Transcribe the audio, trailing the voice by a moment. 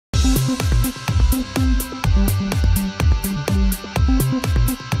Hi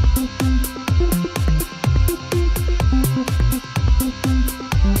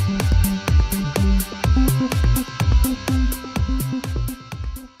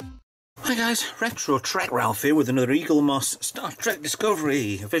guys, Retro Trek Ralph here with another Eaglemoss Star Trek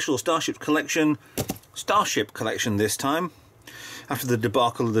Discovery official Starship collection. Starship collection this time. After the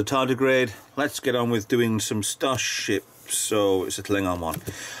debacle of the tardigrade, let's get on with doing some Starships. So it's a Klingon one.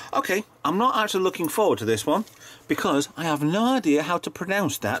 Okay, I'm not actually looking forward to this one because I have no idea how to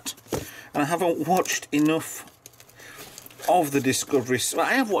pronounce that, and I haven't watched enough of the Discoveries. Well,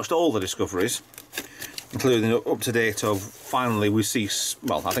 I have watched all the Discoveries, including up to date of finally we see,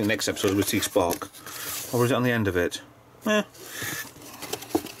 well, I think next episode we see Spock, or is it on the end of it? Yeah.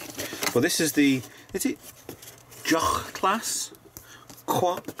 Well, this is the, is it Joch class?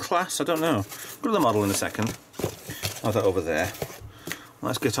 Quat class? I don't know. Go to the model in a second. How's that over there?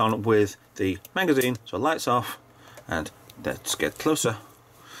 Let's get on with the magazine. So lights off and let's get closer.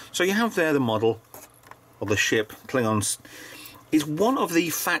 So you have there the model of the ship, Klingons. It's one of the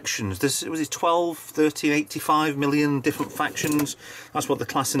factions. There's, was it 12, 13, 85 million different factions? That's what the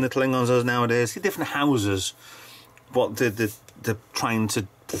class in the Klingons is nowadays. Different houses, what they're trying to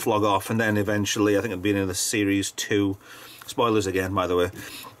flog off, and then eventually, I think it'll be in the series 2. Spoilers again, by the way.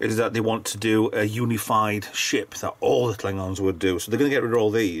 It is that they want to do a unified ship that all the Klingons would do. So they're going to get rid of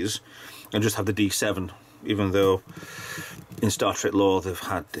all these and just have the D7, even though in Star Trek lore they've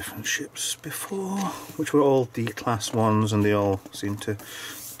had different ships before, which were all D-class ones, and they all seem to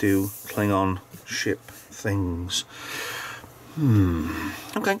do Klingon ship things.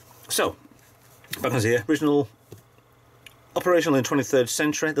 Okay, so back on here, original operational in 23rd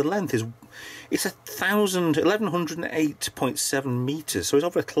century. The length is, it's 1108.7 meters, so it's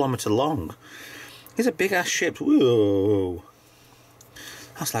over a kilometer long. It's a big ass ship. Whoa,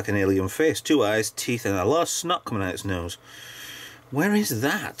 that's like an alien face. 2 eyes, teeth, and a lot of snot coming out its nose. Where is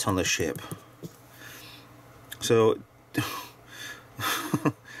that on the ship? So,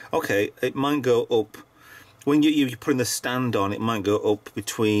 okay, it might go up. When you're putting the stand on, it might go up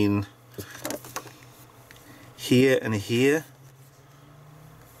between here and here.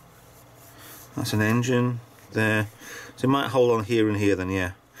 That's an engine there. So it might hold on here and here then,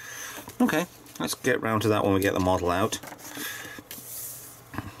 yeah. Okay, let's get round to that when we get the model out.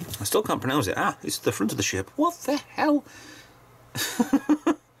 I still can't pronounce it. Ah, it's the front of the ship. What the hell?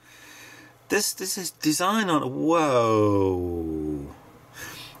 This is design on. Whoa!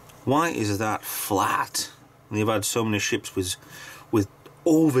 Why is that flat? And you've had so many ships with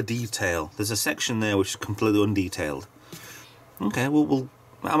over detail. There's a section there which is completely undetailed. Okay, well,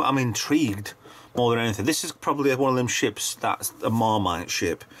 I'm intrigued more than anything. This is probably one of them ships that's a Marmite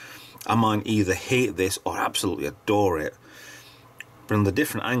ship. I might either hate this or absolutely adore it. But on the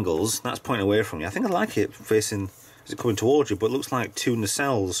different angles, that's pointing away from you. I think I like it facing. Is it coming towards you? But it looks like two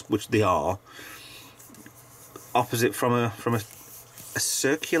nacelles, which they are, opposite from a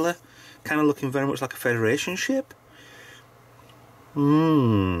circular, kind of looking very much like a Federation ship.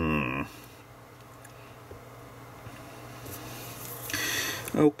 Okie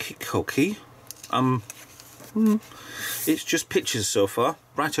dokie. It's just pictures so far.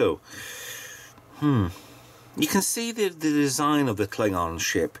 Righto. You can see the design of the Klingon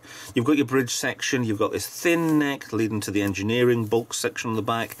ship. You've got your bridge section, you've got this thin neck leading to the engineering bulk section on the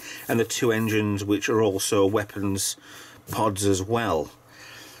back, and the 2 engines which are also weapons pods as well.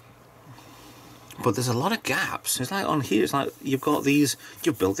 But there's a lot of gaps. It's like on here, it's like you've got these,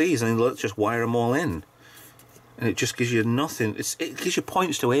 you've built these and let's just wire them all in. And it just gives you nothing. It gives you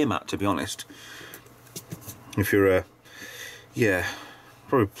points to aim at, to be honest. If you're yeah,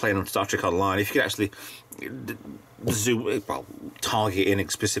 probably playing on Star Trek Online, if you could actually zoom, well, target in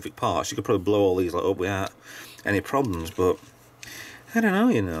specific parts, you could probably blow all these like up without any problems. But I don't know,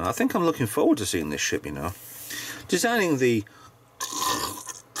 you know. I think I'm looking forward to seeing this ship, you know. Designing the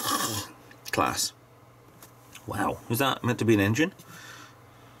class. Wow, is that meant to be an engine?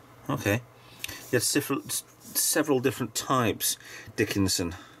 Okay. You had several different types.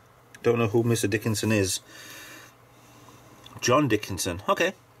 Dickinson. Don't know who Mr. Dickinson is. John Dickinson.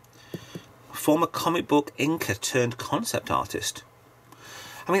 Okay. Former comic book inker turned concept artist.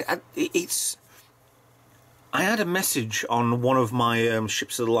 I mean, I had a message on one of my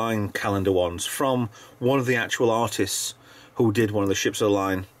Ships of the Line calendar ones from one of the actual artists who did one of the Ships of the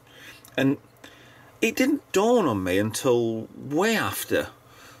Line. And it didn't dawn on me until way after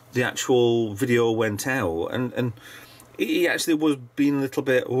the actual video went out. And he actually was being a little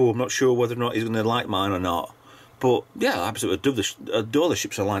bit, oh, I'm not sure whether or not he's going to like mine or not. But yeah, I absolutely adore the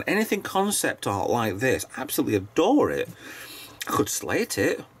Ships of the Line. Anything concept art like this, absolutely adore it. I could slate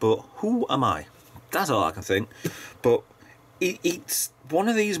it, but who am I? That's all I can think. But it's one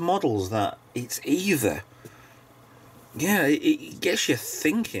of these models that it's either... Yeah, it gets you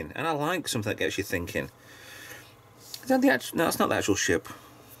thinking, and I like something that gets you thinking. Is that the actual... No, that's not the actual ship.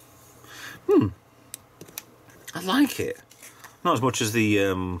 I like it. Not as much as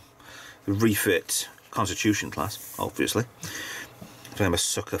the refit Constitution class, obviously. I'm a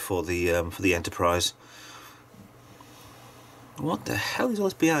sucker for the Enterprise. What the hell is all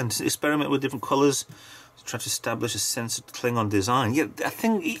this behind? Experiment with different colours to try to establish a sense of Klingon design. Yeah, I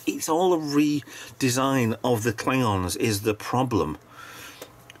think it's all a redesign of the Klingons is the problem.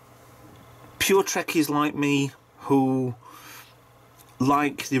 Pure Trekkies like me, who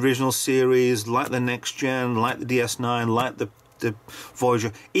like the original series, like the Next Gen, like the DS9, like the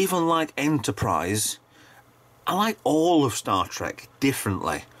Voyager, even like Enterprise, I like all of Star Trek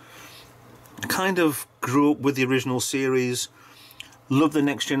differently. I kind of grew up with the original series, loved the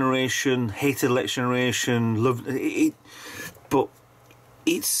Next Generation, hated the Next Generation, loved it, but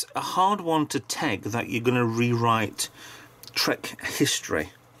it's a hard one to take that you're going to rewrite Trek history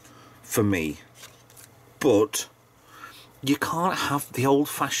for me. But you can't have the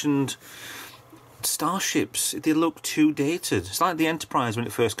old-fashioned starships. They look too dated. It's like the Enterprise when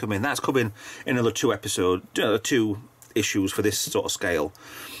it first came in. That's coming in another 2 issues for this sort of scale.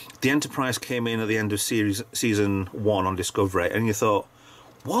 The Enterprise came in at the end of season 1 on Discovery, and you thought,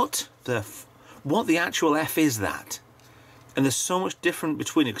 what the actual F is that? And there's so much different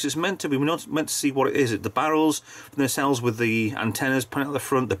between it, because it's meant to be, we're not meant to see what it is. The barrels themselves with the antennas pointing out the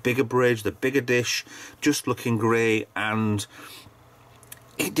front, the bigger bridge, the bigger dish, just looking great, and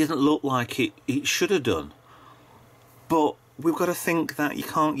it didn't look like it should have done. But we've got to think that you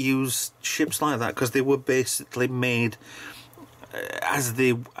can't use ships like that, because they were basically made as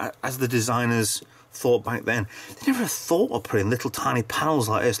the designers thought back then. They never thought of putting little tiny panels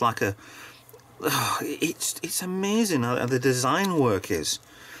like this, like a... it's amazing how the design work is.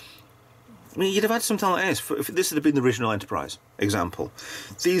 I mean, you'd have had something like this if this had been the original Enterprise example.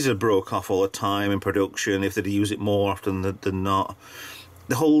 These are broke off all the time in production, if they'd use it more often than not.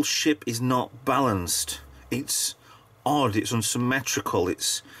 The whole ship is not balanced. It's odd, it's unsymmetrical,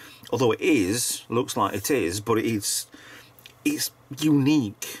 it's... Although it is, looks like it is, but it's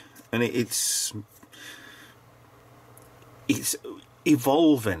unique, and it's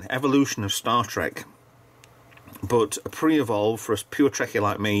evolving, evolution of Star Trek. But a pre-evolve for a pure Trekkie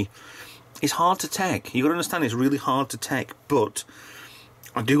like me is hard to take. You've got to understand it's really hard to take, but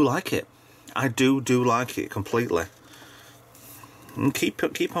I do like it. I do like it completely. And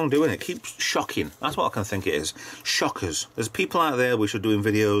keep on doing it. Keep shocking. That's what I can think it is. Shockers. There's people out there which are doing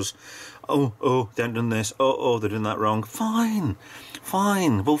videos. Oh, they haven't done this. Oh, they're doing that wrong. Fine.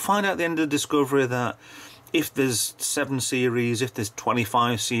 We'll find out at the end of Discovery that if there's 7 series, if there's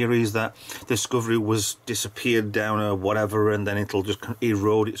 25 series, that Discovery was disappeared down or whatever, and then it'll just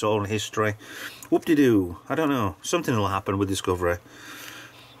erode its own history. Whoop-de-doo. I don't know. Something will happen with Discovery.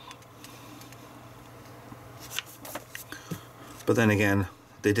 But then again,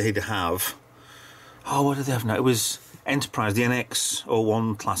 they did have... Oh, what did they have now? It was Enterprise, the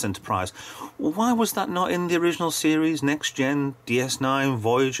NX-01 class Enterprise. Why was that not in the original series? Next Gen, DS9,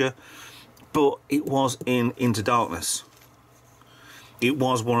 Voyager? But it was in Into Darkness. It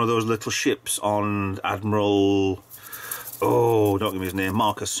was one of those little ships on Admiral... Oh, don't give me his name.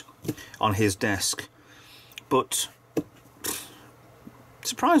 Marcus. On his desk. But...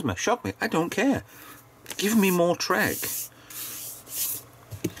 surprised me, shocked me. I don't care. Give me more Trek.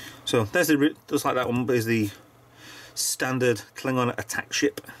 So there's just like that one, is the standard Klingon attack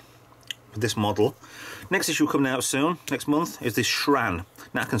ship with this model. Next issue coming out soon, next month, is this Shran.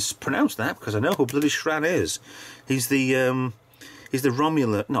 Now I can pronounce that because I know who bloody Shran is. He's the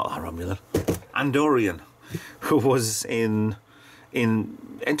Romulan, not Romulan, Andorian, who was in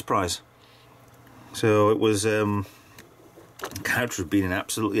Enterprise. So it was character has been in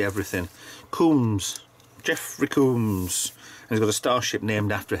absolutely everything. Coombs, Jeffrey Coombs. He's got a starship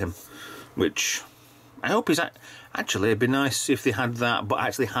named after him, which I hope is actually, it'd be nice if they had that, but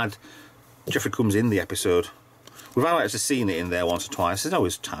actually had Jeffrey Coombs in the episode. We've actually seen it in there once or twice. There's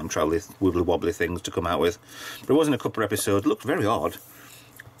always time travel wibbly wobbly things to come out with, but it was in a couple of episodes. It looked very odd.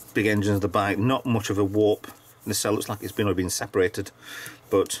 Big engines at the back, not much of a warp. The cell looks like it's been separated,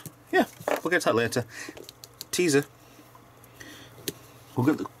 but yeah, we'll get to that later. Teaser.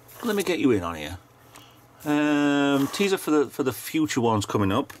 Let me get you in on here. Teaser for the future ones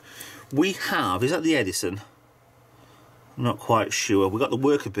coming up. We have, is that the Edison? I'm not quite sure. We've got the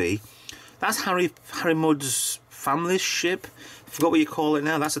Worker Bee. That's Harry Mudd's family's ship. I forgot what you call it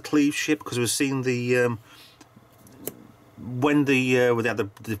now. That's a Cleve ship, because we've seen the when we had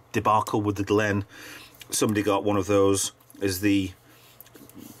the debacle with the Glen, somebody got one of those as the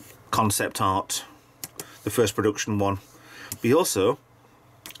concept art, the first production one. But also,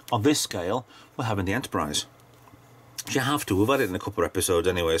 on this scale, we're having the Enterprise. You have to. We've had it in a couple of episodes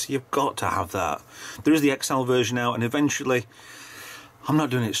anyway, so you've got to have that. There is the XL version out, and eventually, I'm not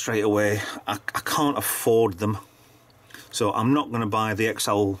doing it straight away. I can't afford them. So I'm not going to buy the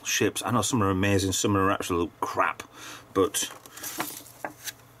XL ships. I know some are amazing, some are absolute crap, but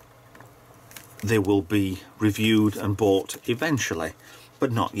they will be reviewed and bought eventually, but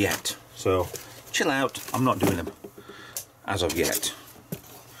not yet. So chill out, I'm not doing them as of yet.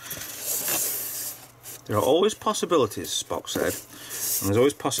 There are always possibilities, Spock said, and there's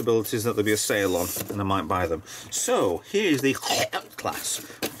always possibilities that there'll be a sale on and I might buy them. So here's the class.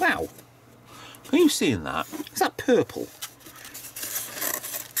 Wow, are you seeing that? Is that purple?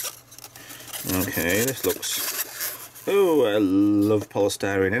 Okay, this looks... Oh, I love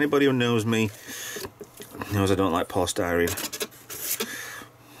polystyrene. Anybody who knows me knows I don't like polystyrene.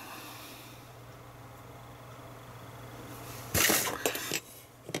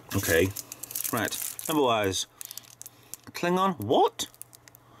 Okay, right. Otherwise, Klingon, what?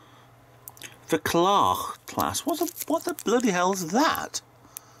 The Clark class. What the bloody hell is that?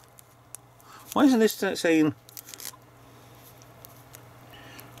 Why isn't this saying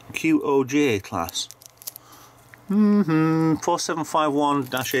QOJ class?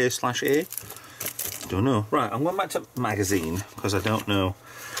 4751-A/A. Don't know. Right, I'm going back to magazine because I don't know.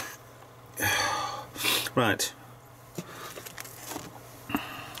 Right.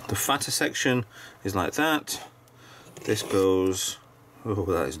 The fatter section is like that. This goes... Oh,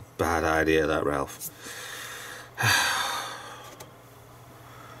 that is a bad idea, that, Ralph.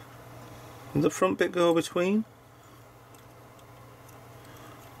 Will the front bit go between?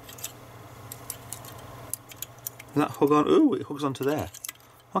 Does that hug on? Ooh, it hooks onto there.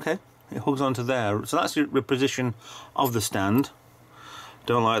 Okay, it hooks onto there. So that's the position of the stand.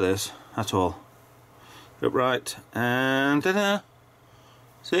 Don't like this at all. Upright and ta-da!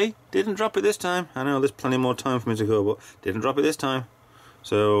 See, didn't drop it this time. I know there's plenty more time for me to go, but didn't drop it this time.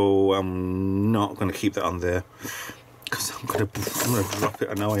 So I'm not going to keep that on there because I'm going to drop it.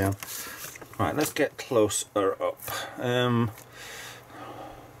 I know I am. Right, let's get closer up.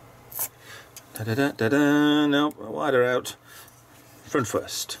 Da-da-da-da-da, no, wider out. Front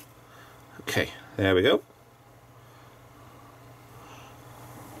first. Okay, there we go.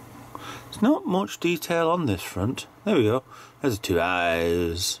 There's not much detail on this front. There we go. There's the two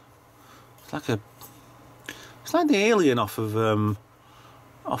eyes. It's like the alien off of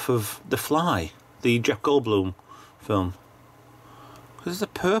The Fly, the Jeff Goldblum film. Because there's the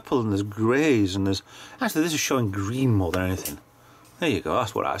purple and there's greys and there's... Actually, this is showing green more than anything. There you go,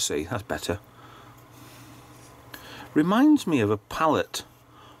 that's what I see. That's better. Reminds me of a palette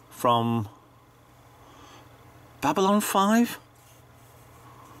from Babylon 5.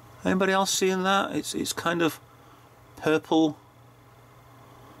 Anybody else seeing that? It's kind of purple.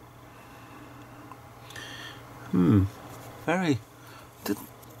 Very...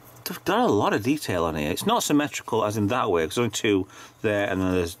 They've got a lot of detail on here. It's not symmetrical as in that way, because there's only two there and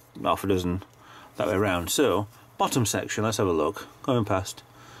then there's half a dozen that way around. So, bottom section, let's have a look. Going past.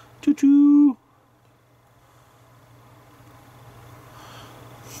 Choo-choo!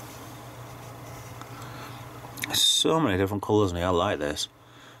 There's so many different colours in here. I like this.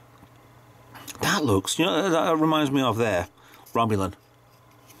 That looks, you know, that reminds me of there, Romulan.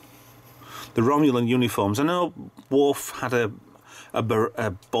 The Romulan uniforms. I know Worf had a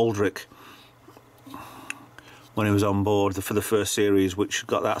baldric when he was on board for the first series, which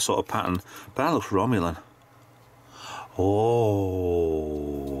got that sort of pattern, but that looks Romulan. Oh,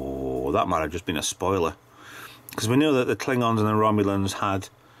 that might have just been a spoiler, because we knew that the Klingons and the Romulans had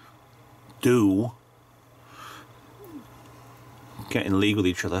getting league with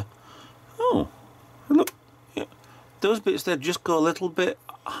each other. Oh, look, yeah, those bits there just go a little bit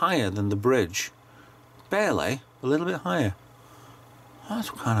higher than the bridge, barely, a little bit higher.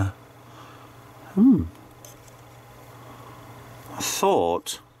 That's kind of... I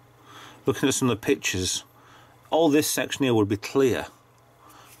thought, looking at some of the pictures, all this section here would be clear,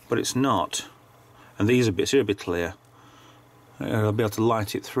 but it's not. And these bits here will be clear. I'll be able to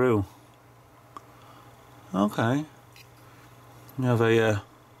light it through. Okay. You have a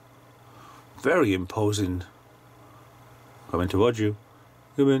very imposing... Coming towards you.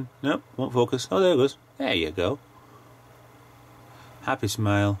 Come in. Nope, won't focus. Oh, there it goes. There you go. Happy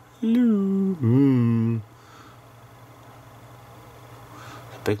smile. Hello.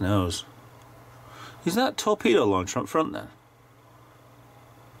 Big nose. Is that torpedo launcher up front then?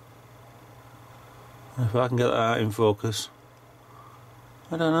 If I can get that in focus.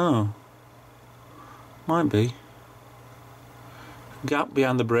 I don't know. Might be. Gap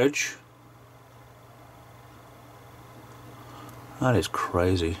behind the bridge. That is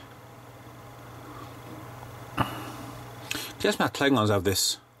crazy. Guess my Klingons have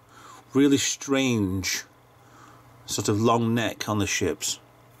this really strange sort of long neck on the ships.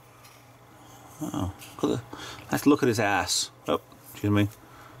 Oh, let's look at his ass. Oh, excuse me.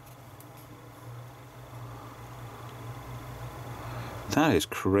 That is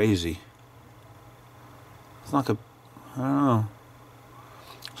crazy. It's like a, I don't know.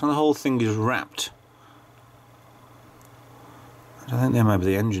 So the whole thing is wrapped. I think there might be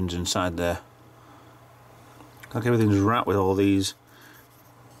the engines inside there. Like everything's wrapped with all these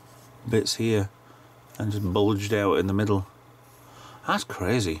bits here and just bulged out in the middle. That's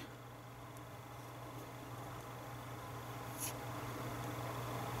crazy.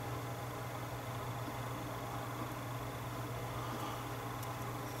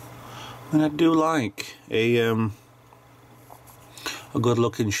 I mean, I do like a good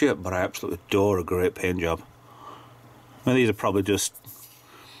looking ship, but I absolutely adore a great paint job. I mean, these are probably just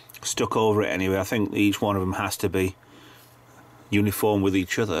stuck over it anyway. I think each one of them has to be uniform with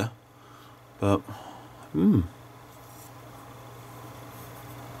each other, but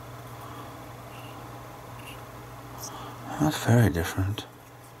that's very different.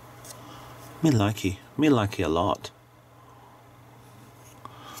 Me likey a lot.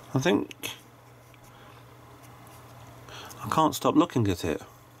 I think I can't stop looking at it.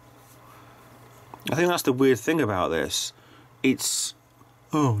 I think that's the weird thing about this. It's,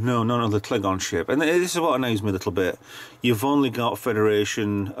 oh no, none of the Klingon ship. And this is what annoys me a little bit. You've only got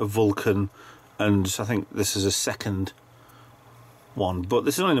Federation, a Vulcan, and I think this is a second one. But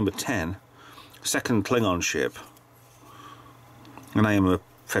this is only number 10. Second Klingon ship. And I am a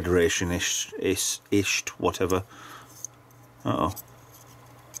Federation-ish, whatever. Uh-oh.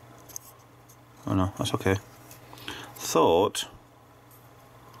 Oh no, that's okay. Thought...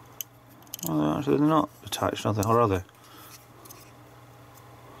 well, actually they're not attached, are they? Or are they?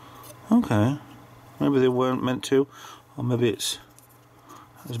 Okay. Maybe they weren't meant to. Or maybe it's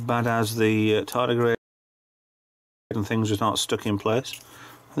as bad as the tardigrade and things just aren't stuck in place.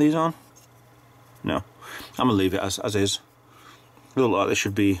 Are these on? No. I'm going to leave it as is. They look like they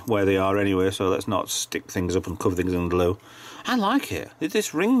should be where they are anyway, so let's not stick things up and cover things in glue. I like it. There's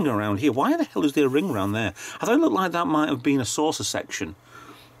this ring around here. Why the hell is there a ring around there? I thought it looked like that might have been a saucer section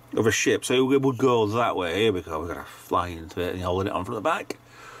of a ship, so it would go that way. Here we go. We're going to fly into it and hold it on from the back.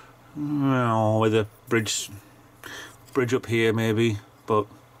 Oh, with a bridge up here maybe, but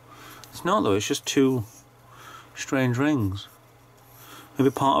it's not though. It's just two strange rings.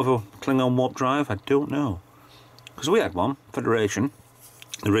 Maybe part of a Klingon warp drive. I don't know. Because we had one, Federation,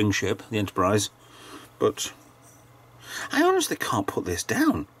 the ring ship, the Enterprise, but I honestly can't put this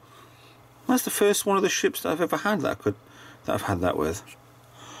down. That's the first one of the ships that I've ever had that I've had that with.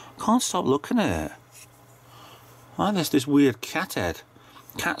 Can't stop looking at it. Like this weird cat head,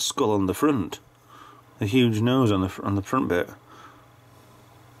 cat skull on the front, the huge nose on the front bit.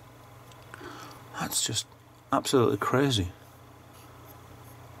 That's just absolutely crazy.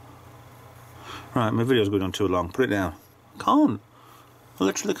 Right, my video's going on too long. Put it down. Can't. I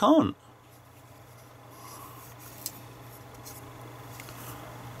literally can't.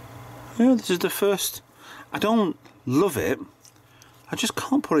 Yeah, this is the first. I don't love it. I just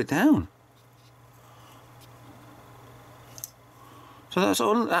can't put it down. So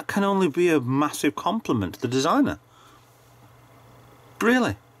that can only be a massive compliment to the designer.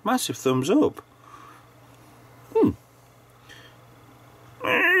 Really, massive thumbs up.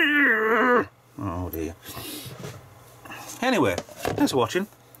 Oh dear. Anyway, thanks for watching.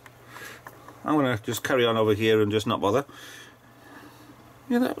 I'm going to just carry on over here and just not bother.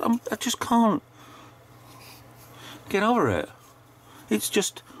 Yeah, I just can't get over it. It's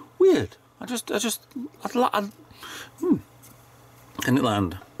just weird. Can it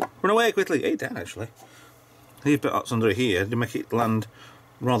land? Run away quickly. Hey, down actually. These bits under here to make it land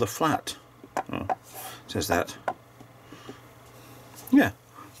rather flat. Oh, says that. Yeah.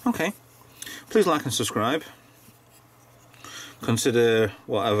 Okay. Please like and subscribe. Consider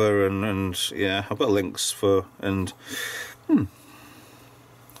whatever and yeah, I've got links for and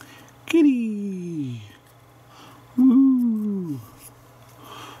kitty. Woo.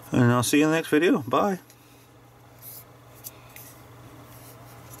 And I'll see you in the next video. Bye.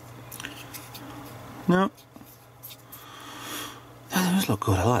 No. That does look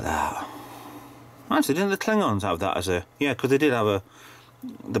good, I like that. Actually, didn't the Klingons have that as a... yeah, because they did have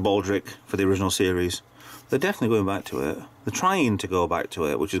the baldric for the original series. They're definitely going back to it. They're trying to go back to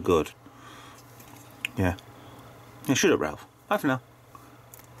it, which is good. Yeah. Yeah, shut up, Ralph. Bye for now.